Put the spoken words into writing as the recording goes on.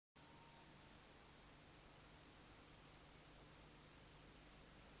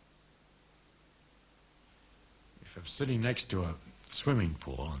If I'm sitting next to a swimming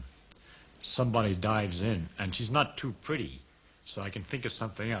pool and somebody dives in and she's not too pretty, so I can think of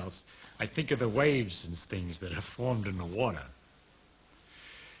something else, I think of the waves and things that are formed in the water.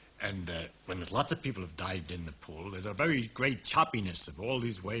 And when there's lots of people have dived in the pool, there's a very great choppiness of all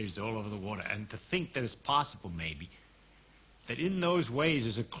these waves all over the water. And to think that it's possible, maybe, that in those waves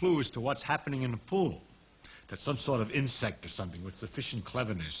is a clue as to what's happening in the pool. That some sort of insect or something with sufficient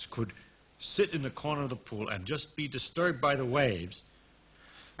cleverness could sit in the corner of the pool and just be disturbed by the waves,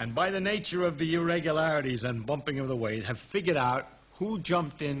 and by the nature of the irregularities and bumping of the waves, have figured out who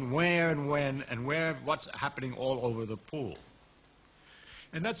jumped in, where and when, and what's happening all over the pool.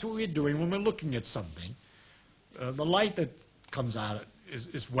 And that's what we're doing when we're looking at something. The light that comes out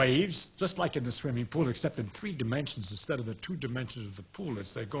is waves, just like in the swimming pool, except in 3 dimensions instead of the 2 dimensions of the pool.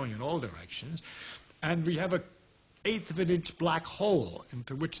 They're going in all directions. And we have an 1/8 of an inch black hole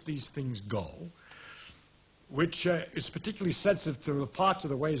into which these things go, which is particularly sensitive to the parts of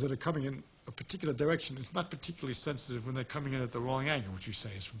the waves that are coming in a particular direction. It's not particularly sensitive when they're coming in at the wrong angle, which we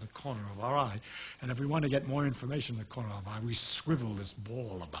say is from the corner of our eye. And if we want to get more information in the corner of our eye, we swivel this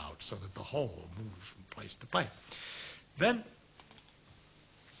ball about so that the hole moves from place to place. Then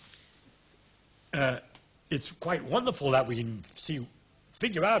it's quite wonderful that we can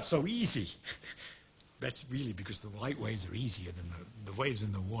figure out so easy. That's really because the light waves are easier than the waves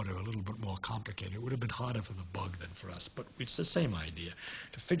in the water are a little bit more complicated. It would have been harder for the bug than for us, but it's the same idea,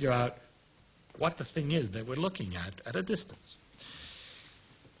 to figure out what the thing is that we're looking at a distance.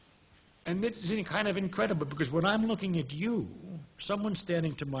 And it's kind of incredible, because when I'm looking at you, someone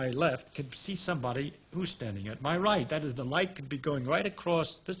standing to my left can see somebody who's standing at my right. That is, the light could be going right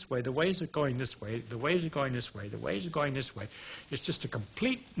across this way, the waves are going this way, the waves are going this way, the waves are going this way. It's just a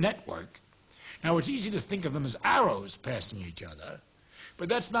complete network. Now, it's easy to think of them as arrows passing each other, but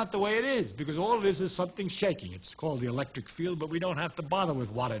that's not the way it is, because all it is something shaking. It's called the electric field, but we don't have to bother with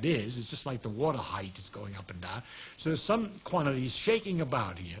what it is. It's just like the water height is going up and down. So there's some quantities shaking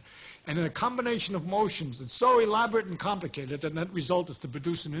about here, and in a combination of motions that's so elaborate and complicated, that that result is to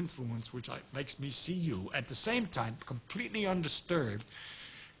produce an influence which makes me see you, at the same time completely undisturbed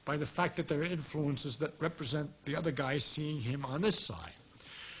by the fact that there are influences that represent the other guy seeing him on this side.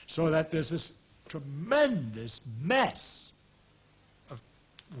 So that there's this tremendous mess of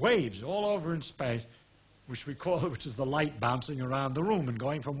waves all over in space, which is the light bouncing around the room and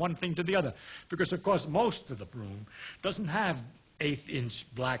going from one thing to the other. Because, of course, most of the room doesn't have 1/8 inch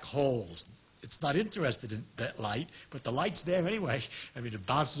black holes. It's not interested in that light, but the light's there anyway. I mean, it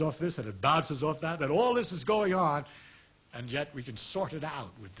bounces off this and it bounces off that, and all this is going on, and yet we can sort it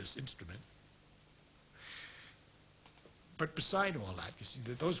out with this instrument. But beside all that, you see,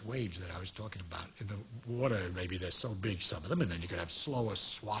 those waves that I was talking about in the water, maybe they're so big, some of them, and then you can have slower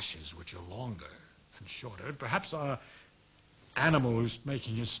swashes, which are longer and shorter. And perhaps our animal who's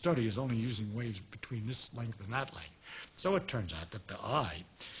making his study is only using waves between this length and that length. So it turns out that the eye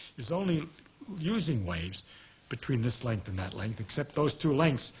is only using waves between this length and that length, except those 2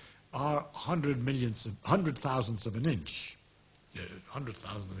 lengths are 100 thousandths of an inch. 100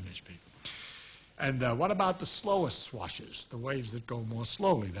 thousandths of an inch, people. And what about the slower swashes, the waves that go more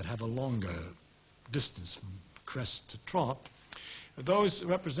slowly, that have a longer distance from crest to trough? Those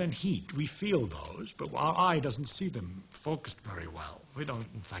represent heat. We feel those, but our eye doesn't see them focused very well. We don't,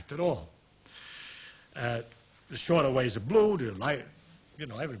 in fact, at all. The shorter waves are blue, the light,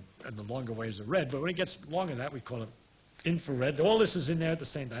 and the longer waves are red. But when it gets longer than that, we call it infrared. All this is in there at the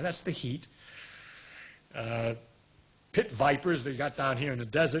same time. That's the heat. Pit vipers that you got down here in the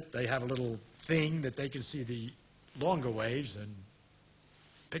desert, they have a little thing that they can see the longer waves and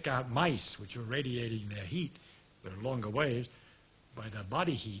pick out mice which are radiating their heat, their longer waves, by their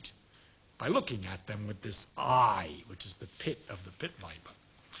body heat, by looking at them with this eye, which is the pit of the pit viper.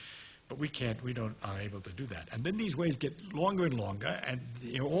 But we aren't able to do that. And then these waves get longer and longer, and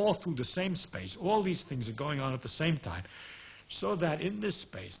all through the same space. All these things are going on at the same time, so that in this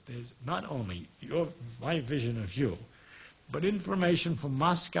space there's not only my vision of you, but information from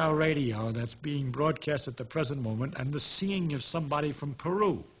Moscow radio that's being broadcast at the present moment, and the seeing of somebody from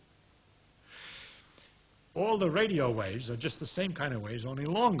Peru. All the radio waves are just the same kind of waves, only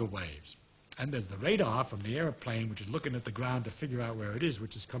longer waves. And there's the radar from the airplane, which is looking at the ground to figure out where it is,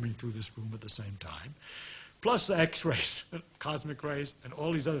 which is coming through this room at the same time. Plus the X-rays, cosmic rays, and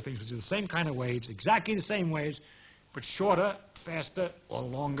all these other things, which are the same kind of waves, exactly the same waves, but shorter, faster, or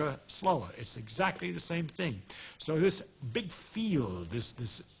longer, slower. It's exactly the same thing. So this big field,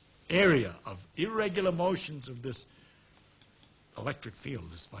 this area of irregular motions of this electric field,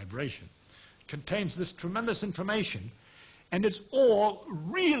 this vibration, contains this tremendous information, and it's all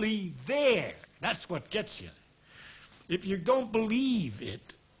really there. That's what gets you. If you don't believe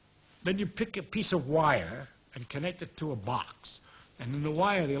it, then you pick a piece of wire and connect it to a box. And in the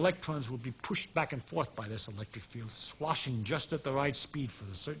wire, the electrons will be pushed back and forth by this electric field, sloshing just at the right speed for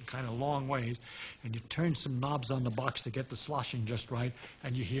a certain kind of long ways. And you turn some knobs on the box to get the sloshing just right,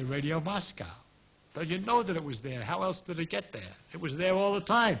 and you hear Radio Moscow. So you know that it was there. How else did it get there? It was there all the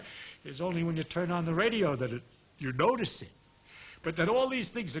time. It's only when you turn on the radio that you notice it. But that all these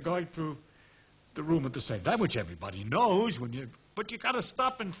things are going through the room at the same time, which everybody knows. But you got to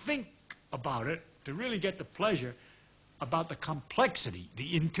stop and think about it to really get the pleasure about the complexity,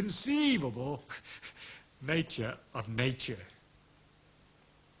 the inconceivable nature of nature.